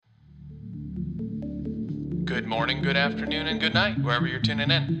Good morning, good afternoon, and good night, wherever you're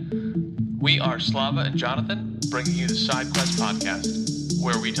tuning in. We are Slava and Jonathan, bringing you the SideQuest podcast,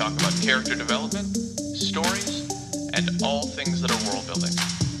 where we talk about character development, stories, and all things that are world building.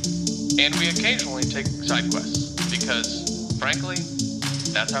 And we occasionally take side quests, because, frankly,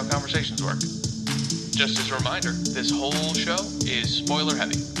 that's how conversations work. Just as a reminder, this whole show is spoiler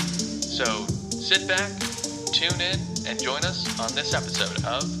heavy. So sit back, tune in, and join us on this episode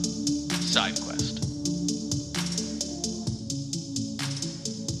of SideQuest.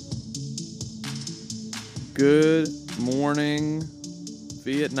 Good morning,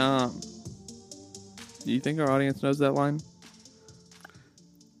 Vietnam. Do you think our audience knows that line?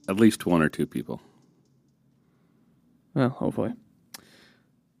 At least one or two people. Well, hopefully.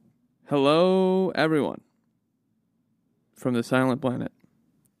 Hello, everyone. From the Silent Planet.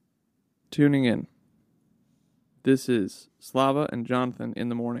 Tuning in. This is Slava and Jonathan in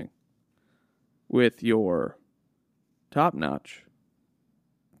the morning. With your top-notch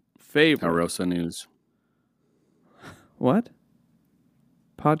favorite... Harosa News. What?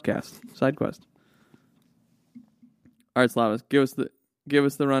 Podcast. SideQuest. All right, Slavas, give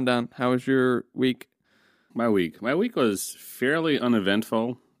us the rundown. How was your week? My week was fairly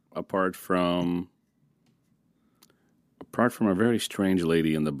uneventful, apart from a very strange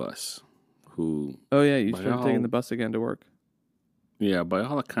lady in the bus who... Oh, yeah, you started taking the bus again to work. Yeah, by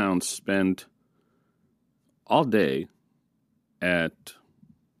all accounts, spent all day at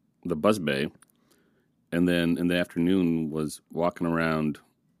the bus bay, and then in the afternoon was walking around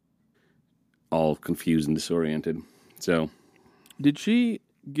all confused and disoriented. So, did she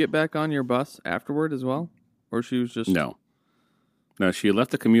get back on your bus afterward as well? Or she was just... No, she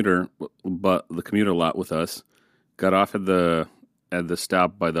left the commuter lot with us, got off at the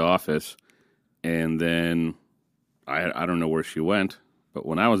stop by the office, and then I don't know where she went, but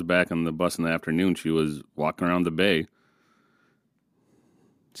when I was back on the bus in the afternoon, she was walking around the bay.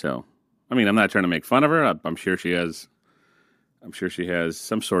 So, I mean, I'm not trying to make fun of her. I'm sure she has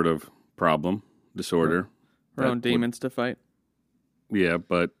some sort of problem, disorder. Her own demons to fight. Yeah,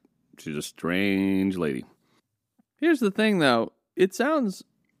 but she's a strange lady. Here's the thing, though. It sounds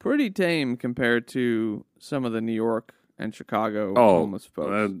pretty tame compared to some of the New York and Chicago homeless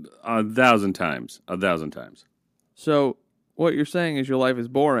folks. 1,000 times. 1,000 times. So, what you're saying is your life is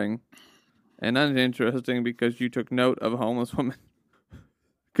boring and uninteresting because you took note of a homeless woman.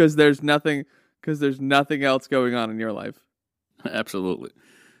 Because there's nothing else going on in your life. Absolutely.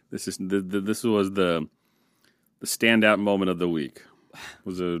 This was the standout moment of the week. It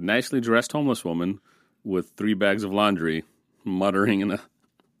was a nicely dressed homeless woman with 3 bags of laundry muttering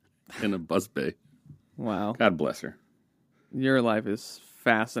in a bus bay. Wow. God bless her. Your life is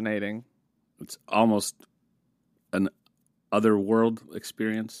fascinating. It's almost an otherworld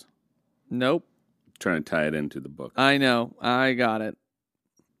experience. Nope. Trying to tie it into the book. I know. I got it.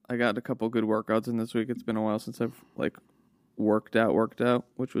 I got a couple good workouts in this week. It's been a while since I've worked out,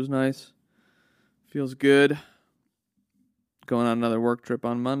 which was nice. Feels good. Going on another work trip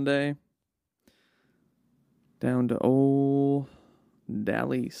on Monday. Down to old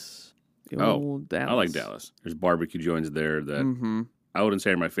Dallas. Dallas. I like Dallas. There's barbecue joints there that I wouldn't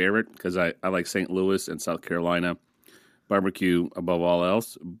say are my favorite because I like St. Louis and South Carolina barbecue above all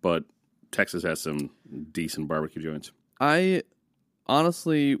else, but Texas has some decent barbecue joints. I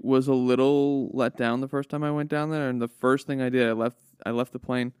honestly was a little let down the first time I went down there, and the first thing I did, I left the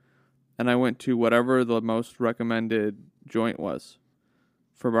plane and I went to whatever the most recommended joint was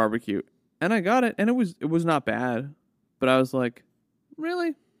for barbecue. And I got it, and it was not bad. But I was like,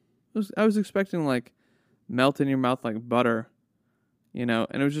 really? I was expecting melt in your mouth like butter, and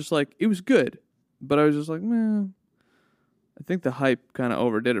it was just it was good. But I was just like, man, I think the hype kind of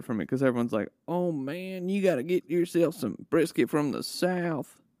overdid it for me because everyone's like, oh man, you got to get yourself some brisket from the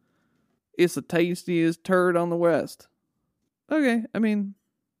South. It's the tastiest turd on the West. Okay, I mean,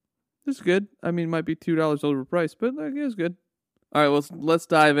 it's good. I mean, it might be $2 overpriced, but it is good. All right, let's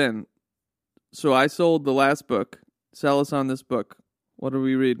dive in. So I sold the last book. Sell us on this book. What are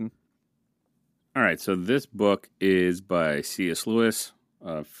we reading? All right, so this book is by C.S. Lewis,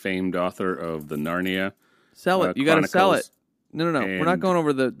 a famed author of the Narnia. Sell it. You got to sell it. No. We're not going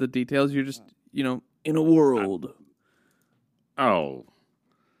over the details. You're just, in a world.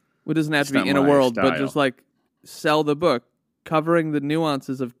 It doesn't have to be in a world, but just sell the book, covering the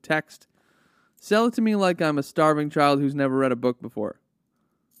nuances of text. Sell it to me like I'm a starving child who's never read a book before.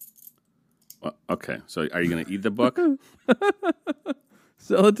 Well, okay, so are you going to eat the book?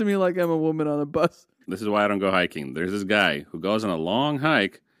 Sell it to me like I'm a woman on a bus. This is why I don't go hiking. There's this guy who goes on a long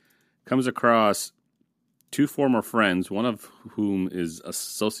hike, comes across two former friends, one of whom is a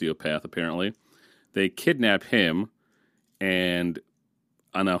sociopath, apparently, They kidnap him and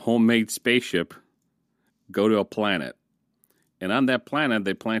on a homemade spaceship go to a planet. And on that planet,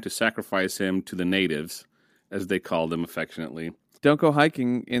 they plan to sacrifice him to the natives, as they call them affectionately. Don't go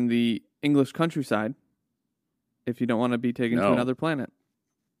hiking in the English countryside if you don't want to be taken to No. another planet.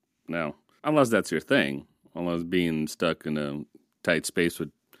 No. Unless that's your thing. Unless being stuck in a tight space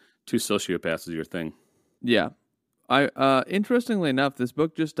with two sociopaths is your thing. Yeah. Interestingly enough, this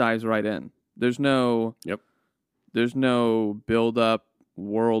book just dives right in. There's no build up,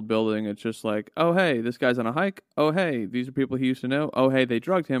 world building. It's just like, oh hey, this guy's on a hike. Oh hey, these are people he used to know. Oh hey, they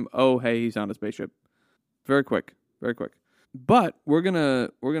drugged him. Oh hey, he's on a spaceship. Very quick. Very quick. But we're gonna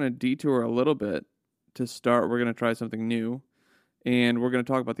detour a little bit to start. We're gonna try something new. And we're gonna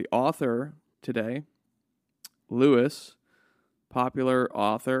talk about the author today. Lewis. Popular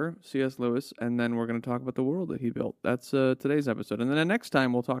author, C.S. Lewis, and then we're going to talk about the world that he built. That's today's episode. And then the next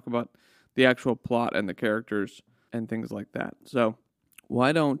time we'll talk about the actual plot and the characters and things like that. So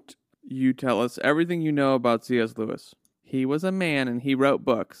why don't you tell us everything you know about C.S. Lewis? He was a man and he wrote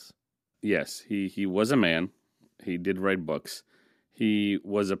books. Yes, he was a man. He did write books. He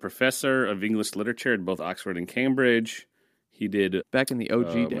was a professor of English literature at both Oxford and Cambridge. He did... Back in the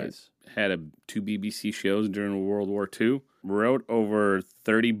OG days. Had 2 BBC shows during World War II. Wrote over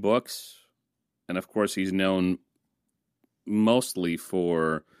 30 books. And of course, he's known mostly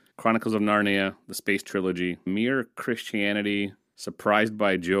for Chronicles of Narnia, the Space Trilogy, Mere Christianity, Surprised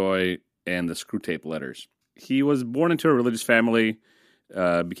by Joy, and the Screwtape Letters. He was born into a religious family,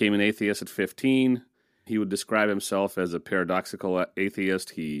 became an atheist at 15. He would describe himself as a paradoxical atheist.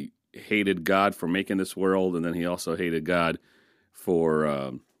 He hated God for making this world, and then he also hated God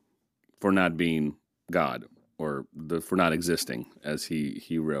for not being God, or for not existing, as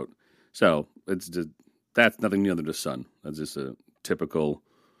he wrote. So it's just, that's nothing new under the sun. That's just a typical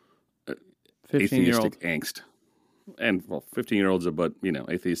 15-year-old atheistic angst. And, well, 15-year-olds are but,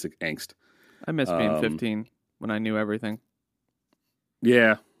 atheistic angst. I miss being 15 when I knew everything.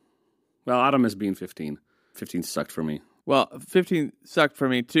 Yeah. Well, I don't miss being 15. 15 sucked for me. Well, 15 sucked for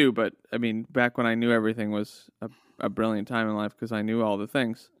me too, but I mean, back when I knew everything was a brilliant time in life because I knew all the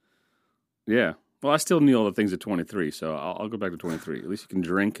things. Yeah. Well, I still knew all the things at 23, so I'll go back to 23. At least you can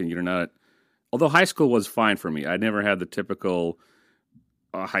drink and you're not... Although high school was fine for me. I never had the typical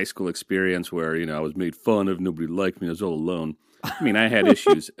high school experience where, I was made fun of, nobody liked me, I was all alone. I mean, I had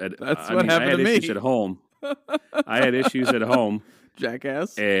issues. That's what happened to me. I had issues at home. I had issues at home.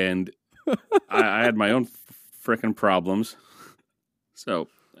 Jackass. And I had my own frickin' problems. So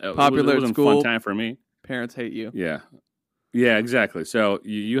Popular it wasn't at school. a fun time for me. Parents hate you. Yeah. Yeah, exactly. So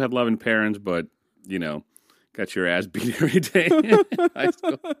you had loving parents, but, got your ass beat every day in high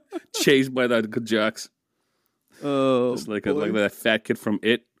school. Chased by the jocks. Oh, just like that fat kid from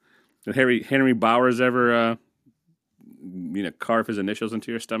It. Did Henry Bowers ever, carve his initials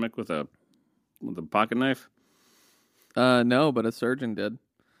into your stomach with a pocket knife? No, but a surgeon did.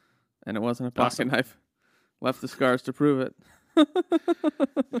 And it wasn't a pocket knife. Left the scars to prove it.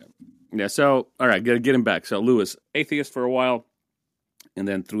 Yeah, so, all right, get him back. So, Lewis, atheist for a while, and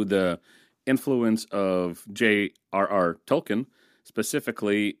then through the influence of J.R.R. Tolkien,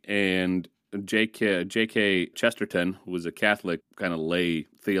 specifically, and J.K. Chesterton, who was a Catholic kind of lay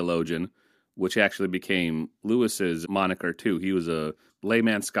theologian, which actually became Lewis's moniker, too. He was a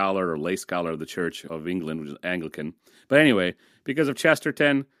layman scholar or lay scholar of the Church of England, which is Anglican. But anyway, because of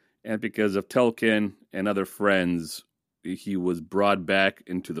Chesterton and because of Tolkien and other friends, he was brought back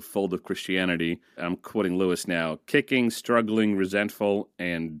into the fold of Christianity. I'm quoting Lewis now, kicking, struggling, resentful,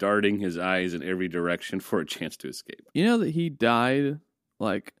 and darting his eyes in every direction for a chance to escape. You know that he died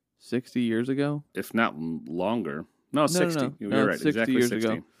like 60 years ago? If not longer. No, 60. No. You're right, 60 exactly years 60.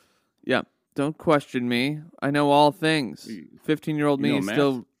 ago. Yeah, don't question me. I know all things. 15-year-old me is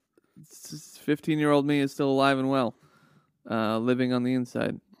still 15-year-old me is still alive and well. Living on the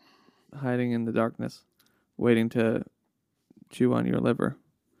inside, hiding in the darkness, waiting to chew on your liver or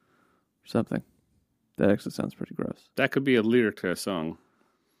something. That actually sounds pretty gross. That could be a lyric to a song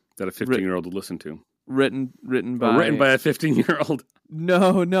that a 15-year-old would listen to. Written by a 15-year-old.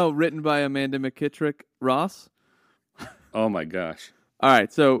 No, written by Amanda McKittrick Ross. Oh my gosh. All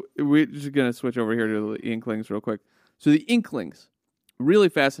right, so we're just going to switch over here to the Inklings real quick. So the Inklings, really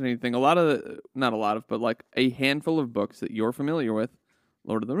fascinating thing. Not a lot of, but like a handful of books that you're familiar with.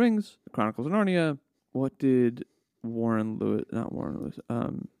 Lord of the Rings, The Chronicles of Narnia. What did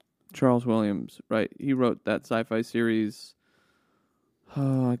Charles Williams, right? He wrote that sci-fi series.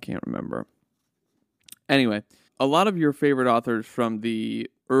 Oh, I can't remember. Anyway, a lot of your favorite authors from the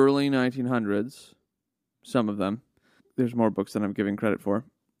early 1900s, some of them, there's more books than I'm giving credit for,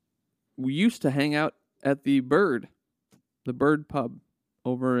 we used to hang out at the Bird pub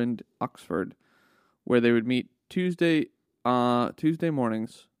over in Oxford, where they would meet Tuesday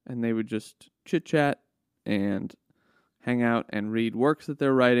mornings, and they would just chit chat and hang out and read works that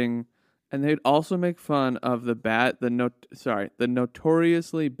they're writing, and they'd also make fun of the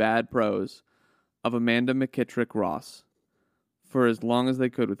notoriously bad prose of Amanda McKittrick Ross for as long as they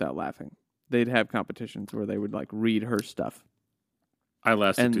could without laughing. They'd have competitions where they would like read her stuff. I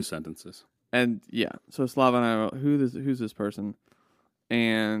lasted 2 sentences. And yeah, so Slava and I were, who's this person?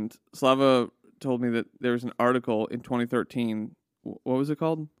 And Slava told me that there was an article in 2013. What was it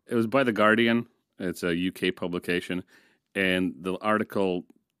called? It was by The Guardian. It's a UK publication. And the article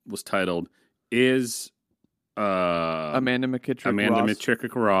was titled, Is Amanda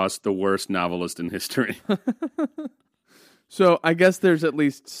McKittrick Ross the worst novelist in history? So I guess there's at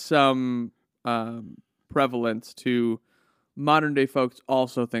least some prevalence to modern day folks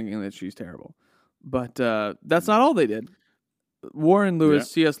also thinking that she's terrible. But that's not all they did. Warren Lewis,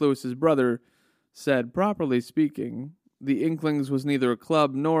 C.S. Lewis's brother, said, properly speaking, the Inklings was neither a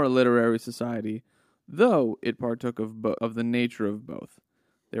club nor a literary society, though it partook of the nature of both.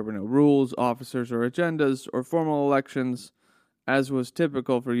 There were no rules, officers, or agendas, or formal elections, as was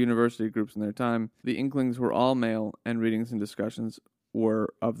typical for university groups in their time. The Inklings were all male, and readings and discussions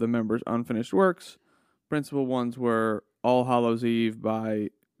were of the members' unfinished works. Principal ones were All Hallows' Eve by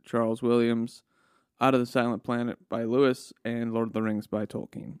Charles Williams, Out of the Silent Planet by Lewis, and Lord of the Rings by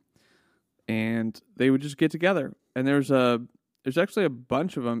Tolkien. And they would just get together. And there's actually a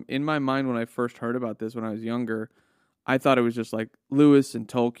bunch of them. In my mind, when I first heard about this when I was younger, I thought it was just like Lewis and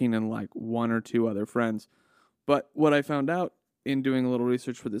Tolkien and like one or two other friends. But what I found out in doing a little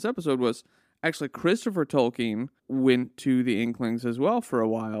research for this episode was actually Christopher Tolkien went to the Inklings as well for a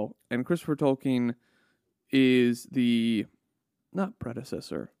while. And Christopher Tolkien is the, not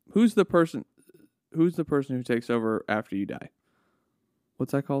predecessor. Who's the person who takes over after you die?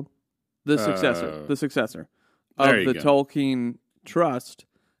 What's that called? The successor. The successor of the Tolkien Trust.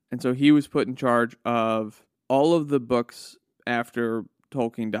 And so he was put in charge of all of the books after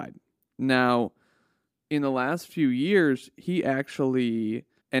Tolkien died. Now, in the last few years, he actually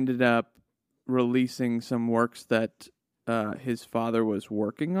ended up releasing some works that his father was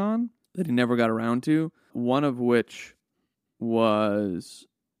working on that he never got around to. One of which was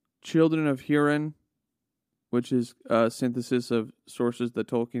Children of Hurin, which is a synthesis of sources that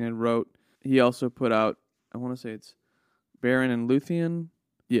Tolkien had wrote. He also put out, I want to say it's Beren and Luthien.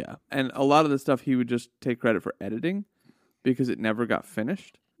 Yeah. And a lot of the stuff he would just take credit for editing because it never got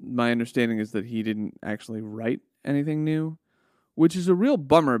finished. My understanding is that he didn't actually write anything new, which is a real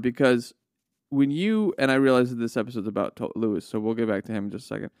bummer because when you, and I realize that this episode's about Lewis, so we'll get back to him in just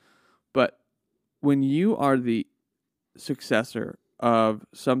a second, but when you are the successor of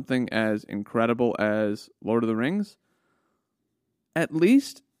something as incredible as Lord of the Rings, at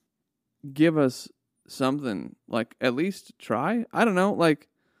least give us something, like at least try. I don't know, like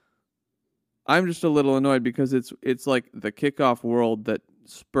I'm just a little annoyed because it's like the kickoff world that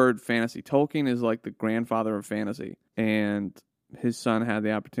spurred fantasy. Tolkien is like the grandfather of fantasy, and his son had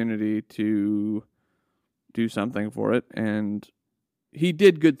the opportunity to do something for it, and he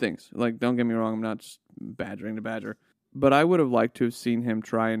did good things. Like, don't get me wrong, I'm not just badgering the badger, but I would have liked to have seen him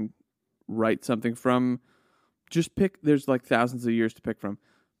try and write something from, just pick, there's like thousands of years to pick from.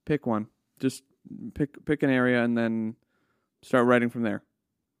 Pick one. Just pick an area and then start writing from there.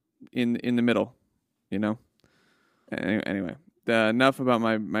 In the middle, you know? Anyway, enough about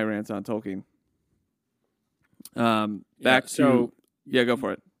my rants on Tolkien. Go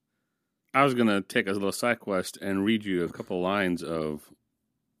for it. I was going to take a little side quest and read you a couple lines of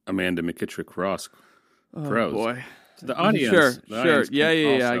Amanda McKittrick Ross prose. Oh, boy. To the audience. Sure.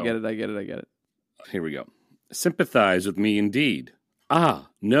 Yeah. I get it. Here we go. Sympathize with me indeed. Ah,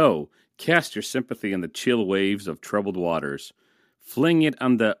 no. Cast your sympathy in the chill waves of troubled waters. Fling it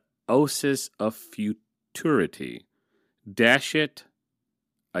on the oasis of futurity. Dash it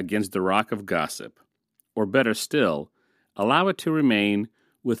against the rock of gossip. Or better still, allow it to remain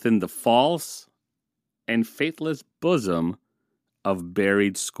within the false and faithless bosom of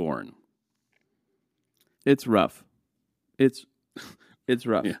buried scorn. It's rough. It's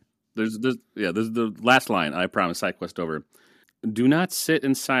rough. Yeah. There's the last line. I promise. Side quest over. Do not sit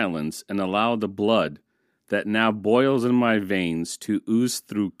in silence and allow the blood that now boils in my veins to ooze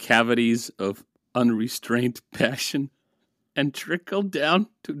through cavities of unrestrained passion and trickle down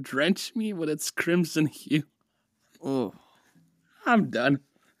to drench me with its crimson hue. Oh, I'm done.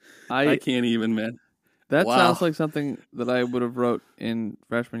 I can't even, man. That sounds like something that I would have wrote in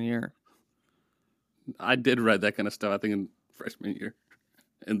freshman year. I did write that kind of stuff, I think, in freshman year.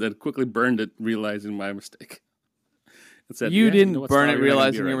 and then quickly burned it, realizing my mistake. And said, You "Yeah, didn't what, burn Sly, it you're not gonna be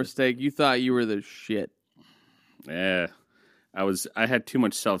realizing a your writer." mistake. You thought you were the shit. Yeah, I had too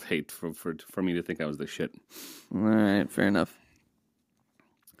much self-hate for me to think I was the shit. All right, fair enough.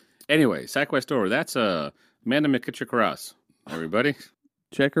 Anyway, SideQuest Store. That's Amanda McKittrick Ross. Everybody,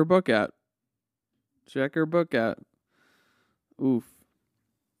 Check her book out. Check her book out. Oof.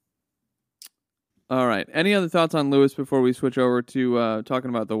 All right. Any other thoughts on Lewis before we switch over to talking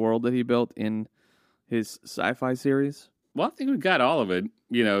about the world that he built in his sci-fi series? well, I think we got all of it.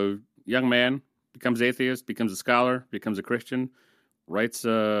 You know, young man becomes atheist, becomes a scholar, becomes a Christian, writes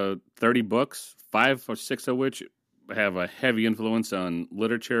 30 books, 5 or 6 of which have a heavy influence on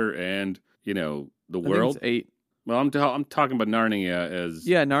literature and, you know, the I think world. it's 8. Well, I'm talking about Narnia as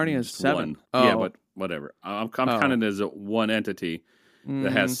Yeah, Narnia is just 7. one. Oh. Yeah, but whatever. I'm counting it as one entity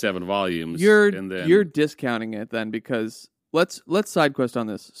that has 7 volumes. and then You're discounting it then because let's side quest on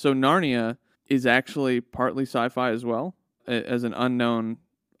this. So Narnia is actually partly sci-fi as well as an unknown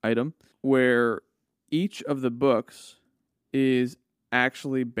item where each of the books is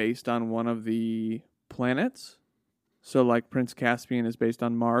actually based on one of the planets. So like Prince Caspian is based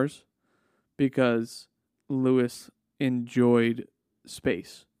on Mars because Lewis enjoyed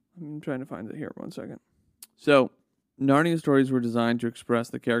space. I'm trying to find it here. 1 second. So Narnia stories were designed to express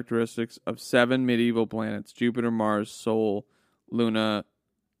the characteristics of 7 medieval planets: Jupiter, Mars, Sol, Luna,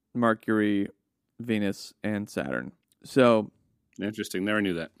 Mercury, Venus, and Saturn. So, interesting. Never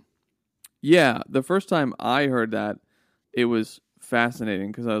knew that. yeah, the first time I heard that, it was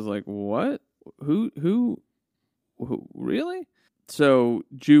fascinating because I was like, what? Who, really? So,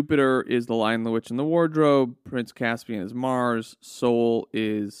 Jupiter is the Lion, the Witch, and the Wardrobe. Prince Caspian is Mars. Sol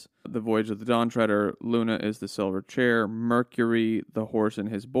is the Voyage of the Dawn Treader. Luna is the Silver Chair. Mercury, the Horse and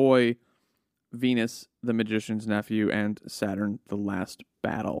His Boy. Venus, the Magician's Nephew. And Saturn, the Last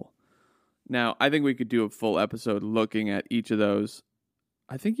Battle. Now, I think we could do a full episode looking at each of those.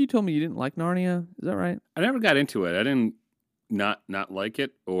 I think you told me you didn't like Narnia. Is that right? I never got into it. I didn't not like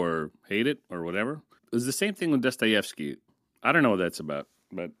it or hate it or whatever. It was the same thing with Dostoevsky. I don't know what that's about,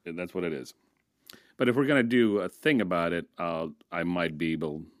 but that's what it is. But if we're going to do a thing about it, I might be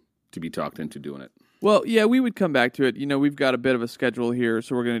able to be talked into doing it. Well, yeah, we would come back to it. You know, we've got a bit of a schedule here,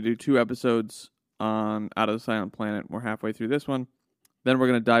 so we're going to do 2 episodes on Out of the Silent Planet. We're halfway through this one. Then we're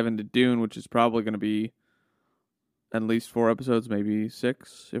going to dive into Dune, which is probably going to be at least 4 episodes, maybe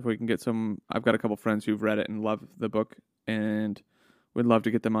 6, if we can get some. I've got a couple friends who've read it and love the book, and we'd love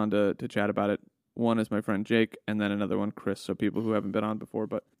to get them on to chat about it. One is my friend Jake, and then another one, Chris, so people who haven't been on before,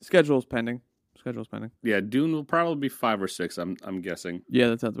 but schedule's pending. Yeah, Dune will probably be 5 or 6, I'm guessing. Yeah,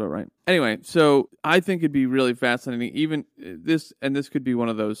 that sounds about right. Anyway, so I think it'd be really fascinating, even this, and this could be one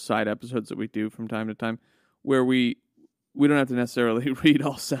of those side episodes that we do from time to time, where we don't have to necessarily read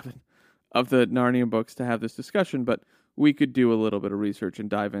all 7 of the Narnia books to have this discussion, but we could do a little bit of research and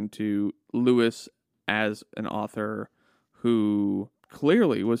dive into Lewis as an author who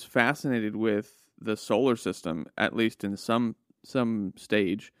clearly was fascinated with the solar system, at least in some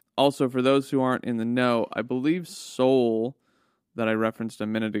stage. Also, for those who aren't in the know, I believe Sol, that I referenced a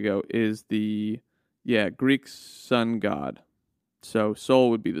minute ago, is the Greek sun god. So Sol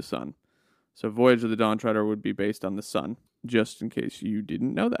would be the sun. So Voyage of the Dawn Treader would be based on the sun, just in case you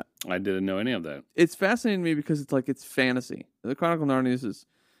didn't know that. I didn't know any of that. It's fascinating to me because it's fantasy. The Chronicle of Narnia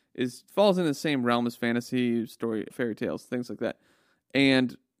is falls in the same realm as fantasy, story, fairy tales, things like that.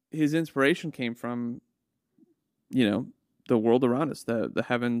 And his inspiration came from, the world around us, the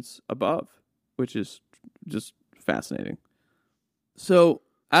heavens above, which is just fascinating. So,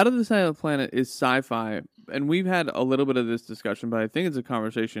 Out of the Silent Planet is sci-fi, and we've had a little bit of this discussion, but I think it's a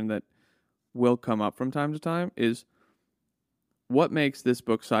conversation that will come up from time to time, is what makes this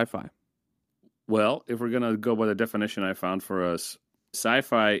book sci-fi? Well, if we're going to go by the definition I found for us,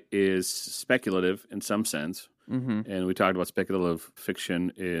 sci-fi is speculative in some sense. Mm-hmm. And we talked about speculative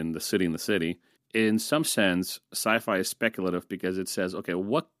fiction in The City in the City. In some sense, sci-fi is speculative because it says, okay,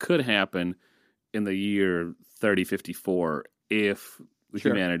 what could happen in the year 3054 if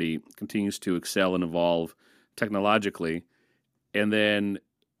humanity continues to excel and evolve technologically? And then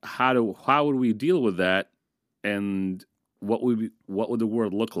how would we deal with that? And what would the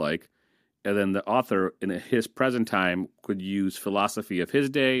world look like? And then the author, in his present time, could use philosophy of his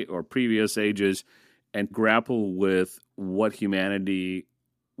day or previous ages and grapple with what humanity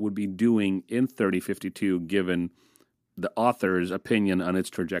would be doing in 3052, given the author's opinion on its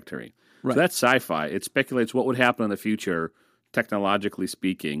trajectory. Right. So that's sci-fi. It speculates what would happen in the future, technologically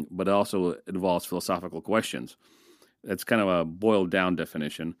speaking, but it also involves philosophical questions. It's kind of a boiled-down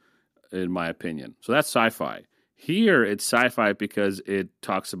definition, in my opinion. So that's sci-fi. Here, it's sci-fi because it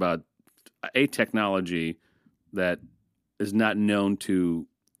talks about a technology that is not known to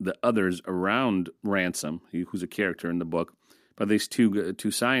the others around Ransom, who's a character in the book, but these two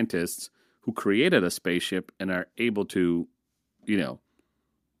scientists who created a spaceship and are able to,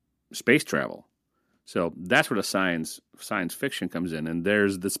 space travel. So that's where the science fiction comes in. And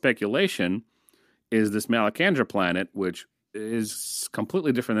there's the speculation is this Malacandra planet, which is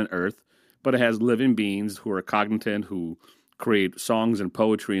completely different than Earth, but it has living beings who are cognizant, who create songs and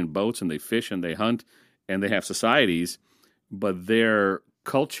poetry and boats, and they fish and they hunt, and they have societies. But their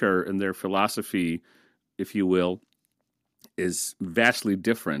culture and their philosophy, if you will, is vastly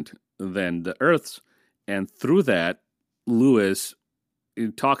different than the Earth's. And through that, Lewis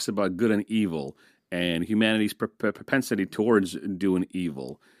talks about good and evil and humanity's propensity towards doing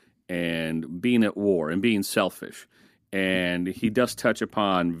evil and being at war and being selfish. And he does touch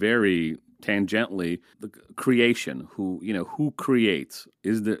upon very tangentially the creation, who creates,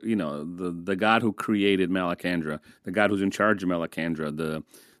 is the God who created Malacandra, the God who's in charge of Malacandra,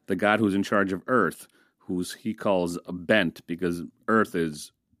 the God who's in charge of Earth, he calls bent, because Earth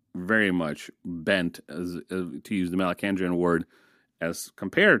is very much bent, as to use the Malacandrian word, as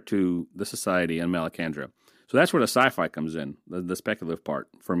compared to the society and Malacandra. So that's where the sci-fi comes in, the speculative part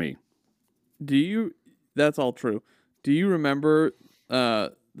for me. That's all true. Do you remember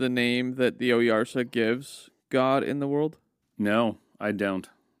the name that the Oyarsa gives God in the world? No, I don't.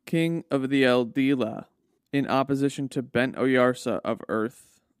 King of the Eldila, in opposition to Bent Oyarsa of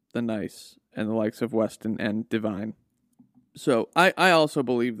Earth, the Nice, and the likes of Weston and Divine. So I also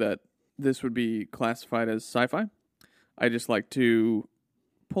believe that this would be classified as sci-fi. I just like to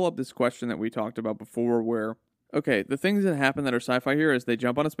pull up this question that we talked about before where, okay, the things that happen that are sci-fi here is they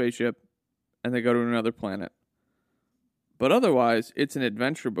jump on a spaceship and they go to another planet. But otherwise, it's an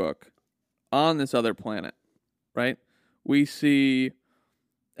adventure book on this other planet, right? We see,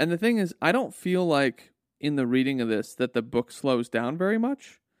 and the thing is, I don't feel like in the reading of this that the book slows down very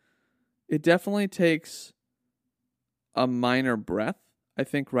much. It definitely takes a minor breath, I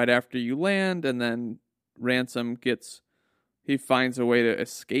think, right after you land, and then Ransom he finds a way to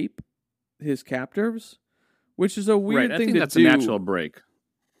escape his captors, which is a weird thing to do. I think that's a natural break.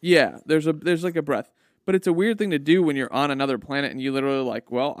 Yeah, there's like a breath. But it's a weird thing to do when you're on another planet and you literally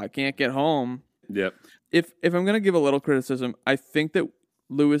like, well, I can't get home. Yep. If I'm going to give a little criticism, I think that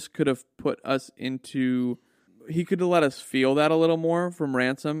Lewis could have put us into... He could have let us feel that a little more from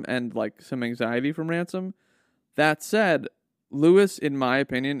Ransom and like some anxiety from Ransom. That said, Lewis, in my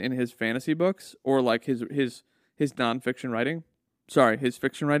opinion, in his fantasy books or like his nonfiction writing, his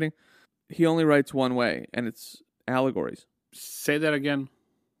fiction writing, he only writes one way, and it's allegories. Say that again.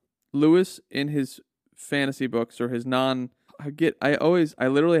 Lewis, in his fantasy books or his I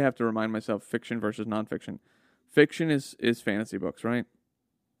literally have to remind myself fiction versus nonfiction. Fiction is fantasy books, right?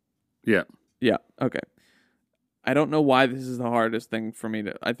 Yeah. Yeah. Okay. I don't know why this is the hardest thing for me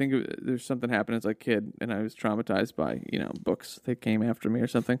to. I think there's something happened as a kid, and I was traumatized by books that came after me or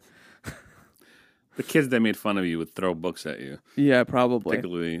something. The kids that made fun of you would throw books at you. Yeah, probably.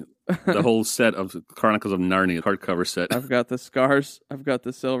 Particularly the whole set of Chronicles of Narnia hardcover set. I've got the scars. I've got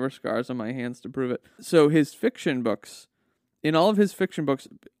the silver scars on my hands to prove it. So his fiction books, in all of his fiction books,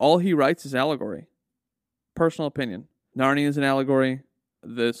 all he writes is allegory. Personal opinion. Narnia is an allegory.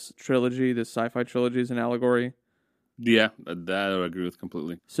 This sci-fi trilogy is an allegory. Yeah, that I agree with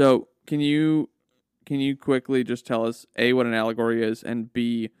completely. So can you quickly just tell us, A, what an allegory is, and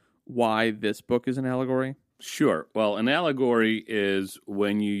B, why this book is an allegory? Sure. Well, an allegory is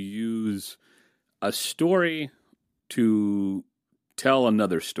when you use a story to tell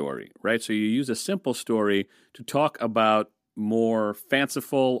another story, right? So you use a simple story to talk about more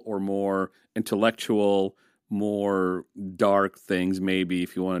fanciful or more intellectual, more dark things, maybe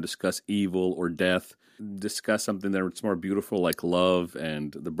if you want to discuss evil or death, discuss something that's more beautiful like love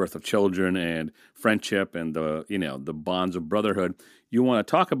and the birth of children and friendship and the bonds of brotherhood. You want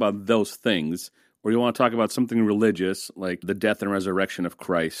to talk about those things, or you want to talk about something religious like the death and resurrection of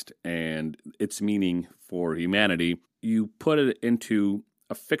Christ and its meaning for humanity. You put it into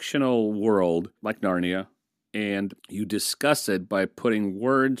a fictional world like Narnia, and you discuss it by putting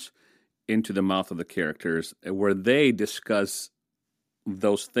words into the mouth of the characters where they discuss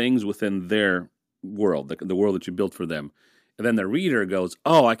those things within their world, the world that you built for them. And then the reader goes,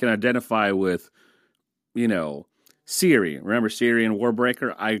 oh, I can identify with, Ciri. Remember Ciri and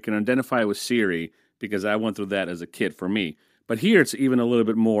Warbreaker? I can identify with Ciri because I went through that as a kid for me. But here it's even a little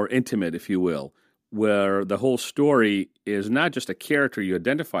bit more intimate, if you will, where the whole story is not just a character you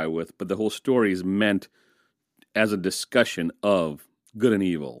identify with, but the whole story is meant as a discussion of good and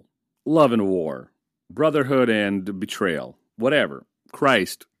evil, love and war, brotherhood and betrayal, whatever.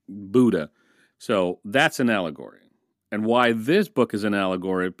 Christ, Buddha. So that's an allegory. And why this book is an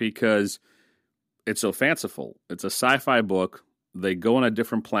allegory, because it's so fanciful. It's a sci-fi book. They go on a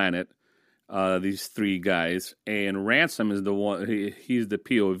different planet, these three guys, and Ransom is the one, he's the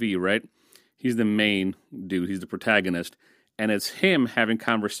POV, right? He's the main dude. He's the protagonist. And it's him having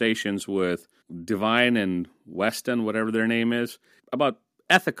conversations with Divine and Weston, whatever their name is, about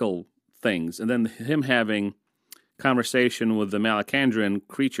ethical things. And then him having conversation with the Malacandran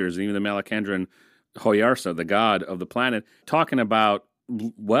creatures, and even the Malacandran Hoyarsa, the god of the planet, talking about,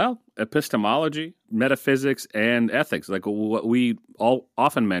 well, epistemology, metaphysics, and ethics. Like what we all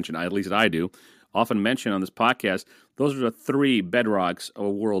often mention, at least I do, often mention on this podcast, those are the three bedrocks of a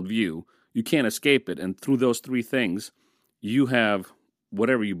worldview. You can't escape it. And through those three things, you have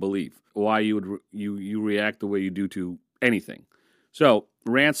whatever you believe, why you would you react the way you do to anything. So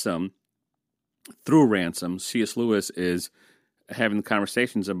Ransom, through Ransom, C.S. Lewis is having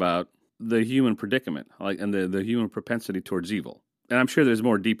conversations about the human predicament, and the human propensity towards evil. And I'm sure there's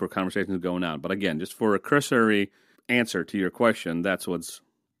more deeper conversations going on. But again, just for a cursory answer to your question, that's what's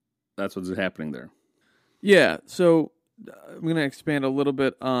happening there. Yeah, so I'm going to expand a little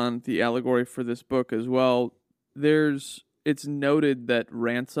bit on the allegory for this book as well. It's noted that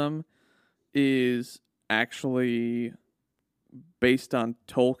Ransom is actually based on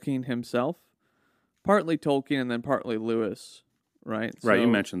Tolkien himself. Partly Tolkien and then partly Lewis, right? Right, you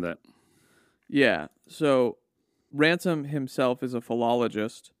mentioned that. Yeah, so Ransom himself is a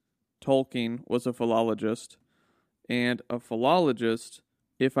philologist. Tolkien was a philologist. And a philologist,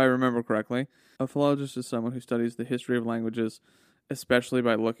 if I remember correctly, a philologist is someone who studies the history of languages, especially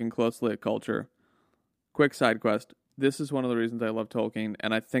by looking closely at culture. Quick side quest. This is one of the reasons I love Tolkien,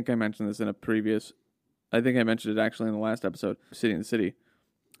 and I think I mentioned this I think I mentioned it actually in the last episode, City in the City,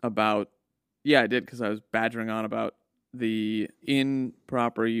 about, yeah, I did, because I was badgering on about the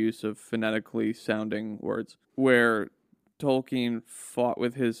improper use of phonetically sounding words, where Tolkien fought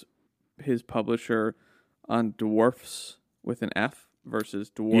with his publisher on dwarfs with an F versus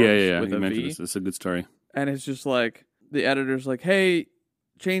dwarves with a V. This. It's a good story. And it's just like, the editor's like, hey,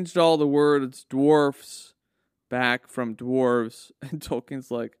 changed all the words dwarfs back from dwarves. And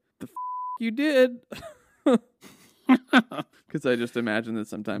Tolkien's like, the you did? Because I just imagine that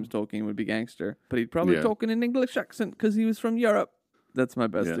sometimes Tolkien would be gangster, but he'd probably talk in an English accent because he was from Europe. That's my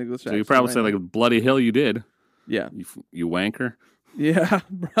best English accent. So you probably say like, bloody hell you did. Yeah. You wanker. Yeah,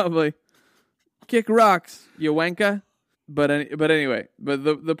 probably. Kick rocks, you wanker. But anyway,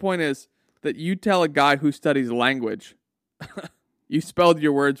 the point is that you tell a guy who studies language, you spelled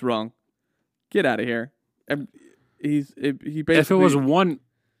your words wrong. Get out of here. And he basically, if it was one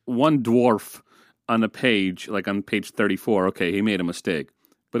dwarf on a page, like on page 34, okay, he made a mistake.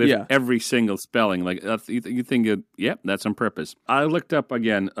 But if every single spelling, like you think, that's on purpose. I looked up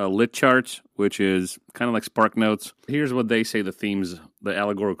again lit charts, which is kind of like Spark Notes. Here's what they say the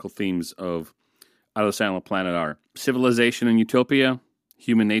allegorical themes of Out of the Silent Planet are: civilization and utopia,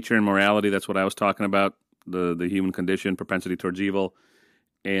 human nature and morality. That's what I was talking about. The human condition, propensity towards evil,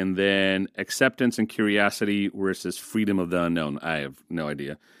 and then acceptance and curiosity versus freedom of the unknown. I have no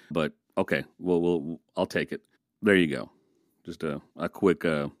idea, but okay, I'll take it. There you go. Just a quick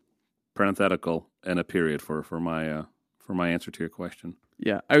parenthetical and a period for my answer to your question.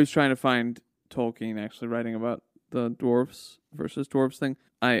 Yeah, I was trying to find Tolkien actually writing about the dwarfs versus dwarves thing.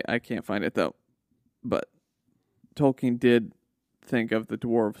 I can't find it though. But Tolkien did think of the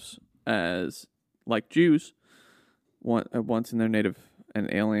dwarves as like Jews, once in their native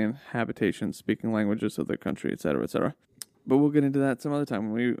and alien habitations, speaking languages of their country, etc., etc. But we'll get into that some other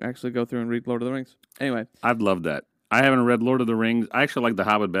time when we actually go through and read Lord of the Rings. Anyway. I'd love that. I haven't read Lord of the Rings. I actually like The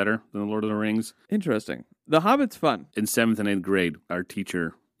Hobbit better than Lord of the Rings. Interesting. The Hobbit's fun. In 7th and 8th grade, our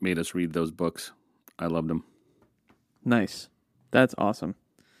teacher made us read those books. I loved them. Nice. That's awesome.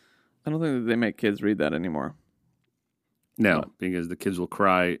 I don't think that they make kids read that anymore. No, because the kids will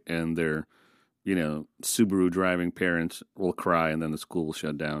cry and their, Subaru driving parents will cry and then the school will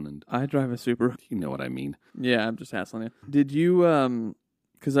shut down. And I drive a Subaru. You know what I mean. Yeah, I'm just hassling you. Did you,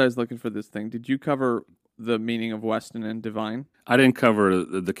 because I was looking for this thing, did you cover the meaning of Weston and Divine? I didn't cover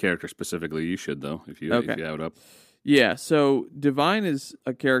the character specifically. You should, though, if you have it up. Yeah, so Divine is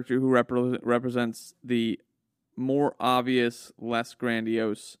a character who represents the more obvious, less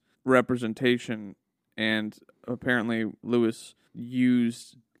grandiose representation, and apparently Lewis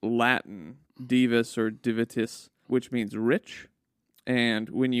used Latin, divus or divitis, which means rich. And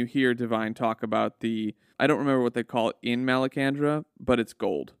when you hear Divine talk about I don't remember what they call it in Malacandra, but it's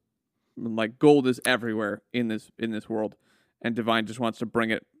gold. Like gold is everywhere in this world, and Divine just wants to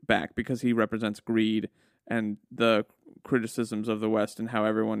bring it back because he represents greed and the criticisms of the West and how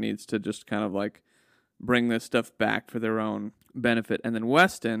everyone needs to just kind of like bring this stuff back for their own benefit. And then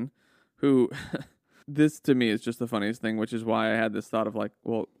Weston, who this to me is just the funniest thing, which is why I had this thought of like,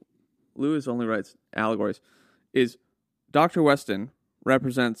 well, Lewis only writes allegories, is Dr. Weston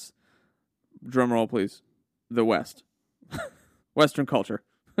represents, drumroll please, the West. Western culture.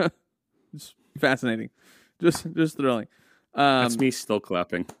 It's fascinating. Just thrilling. That's me still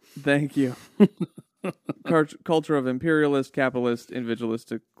clapping. Thank you. Culture of imperialist, capitalist,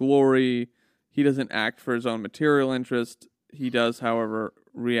 individualistic glory. He doesn't act for his own material interest. He does, however,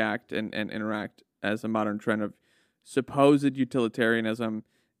 react and interact as a modern trend of supposed utilitarianism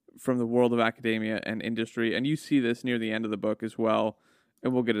from the world of academia and industry. And you see this near the end of the book as well.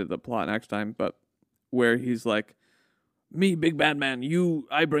 And we'll get into the plot next time. But where he's like, me, big bad man,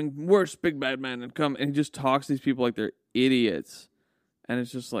 I bring worse big bad man and come. And he just talks to these people like they're idiots. And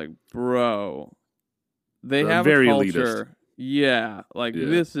it's just like, bro, they have very a culture. elitist. Yeah. Like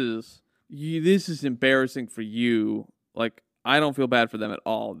this is embarrassing for you. Like, I don't feel bad for them at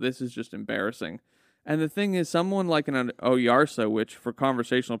all. This is just embarrassing. And the thing is, someone like an Oyarsa, which for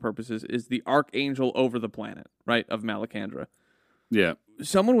conversational purposes is the archangel over the planet, right, of Malacandra. Yeah.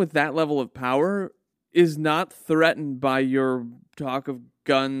 Someone with that level of power is not threatened by your talk of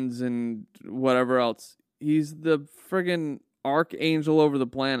guns and whatever else. He's the friggin' archangel over the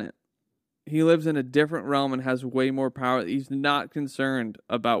planet. He lives in a different realm and has way more power. He's not concerned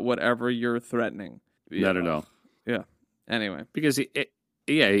about whatever you're threatening. Not at all. Yeah. Anyway. Because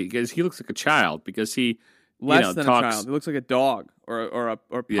because he looks like a child. Because he Less than talks, a child. He looks like a dog or a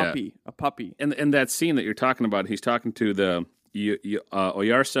puppy. Yeah. A puppy. And that scene that you're talking about, he's talking to the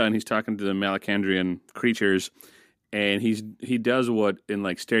Oyarsa, and he's talking to the Malacandrian creatures, and he does what in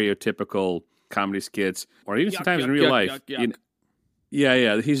like stereotypical comedy skits, or even sometimes in real life.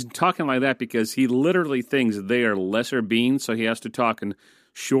 He's talking like that because he literally thinks they are lesser beings, so he has to talk in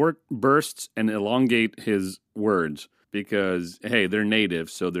short bursts and elongate his words because, hey, they're native,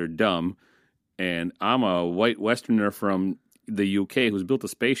 so they're dumb, and I'm a white Westerner from the UK who's built a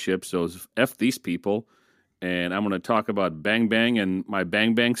spaceship, so F these people. And I'm going to talk about Bang Bang and my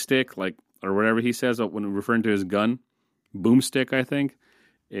Bang Bang stick, like, or whatever he says when referring to his gun. Boomstick, I think.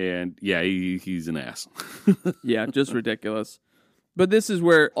 And, yeah, he's an ass. Yeah, just ridiculous. But this is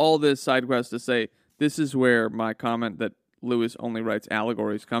where all this side quest to say, this is where my comment that Lewis only writes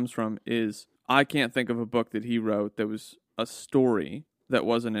allegories comes from, is I can't think of a book that he wrote that was a story that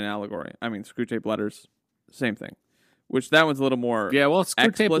wasn't an allegory. I mean, Screwtape Letters, same thing. Which that one's a little more Screwtape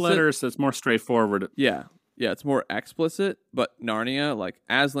explicit. Letters, that's more straightforward. Yeah. Yeah, it's more explicit, but Narnia, like,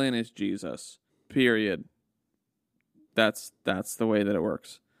 Aslan is Jesus, period. That's the way that it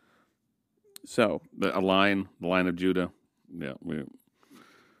works. So. The line of Judah. Yeah, we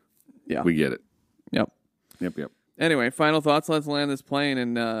get it. Yep. Anyway, final thoughts. Let's land this plane,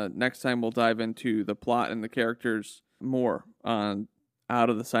 and next time we'll dive into the plot and the characters more on Out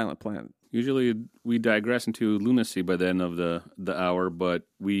of the Silent Planet. Usually we digress into lunacy by the end of the hour, but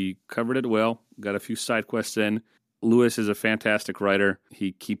we covered it well. Got a few side quests in. Lewis is a fantastic writer.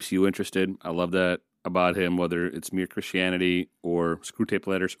 He keeps you interested. I love that about him, whether it's Mere Christianity or Screwtape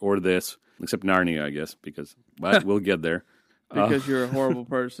Letters or this, except Narnia, I guess, but we'll get there. Because you're a horrible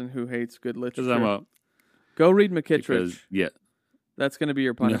person who hates good literature. Because Go read McKittridge. That's going to be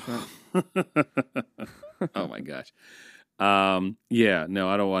your punishment. No. Oh, my gosh. I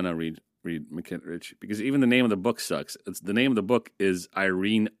don't want to read McKittridge because even the name of the book sucks. The name of the book is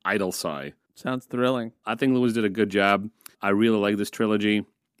Irene Idleseye. Sounds thrilling. I think Lewis did a good job. I really like this trilogy.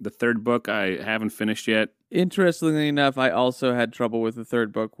 The third book I haven't finished yet. Interestingly enough, I also had trouble with the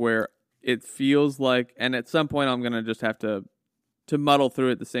third book where it feels like, and at some point I'm going to just have to muddle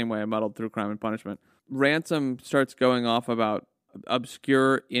through it the same way I muddled through Crime and Punishment. Ransom starts going off about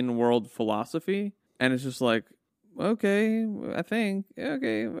obscure in-world philosophy, and it's just like, okay, I think,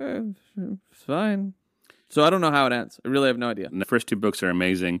 okay, it's fine. So I don't know how it ends. I really have no idea. And the first two books are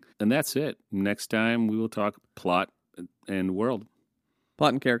amazing. And that's it. Next time we will talk plot and world.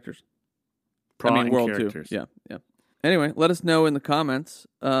 Plot and characters. World characters. Too. Yeah. Anyway, let us know in the comments.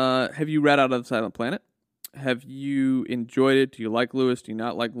 Have you read Out of the Silent Planet? Have you enjoyed it? Do you like Lewis? Do you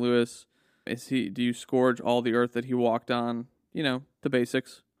not like Lewis? Do you scourge all the earth that he walked on? You know, the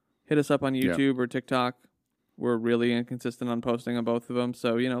basics. Hit us up on YouTube or TikTok. We're really inconsistent on posting on both of them.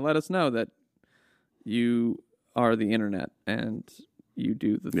 So, let us know that you are the internet and you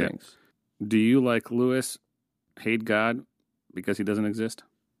do the things. Do you, like Lewis, hate God because he doesn't exist?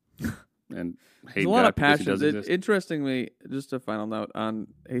 And hate There's a lot God of passion. because he does exist? Interestingly, just a final note on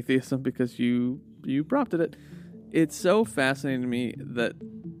atheism because you prompted it. It's so fascinating to me that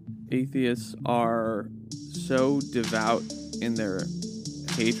atheists are so devout in their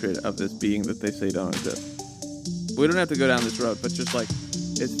hatred of this being that they say don't exist. We don't have to go down this road, but just like,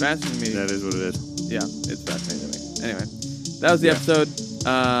 it's fascinating to me. That is what it is. Yeah, it's fascinating to me. Anyway, that was the episode.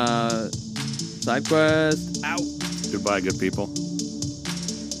 Side quest out. Goodbye, good people.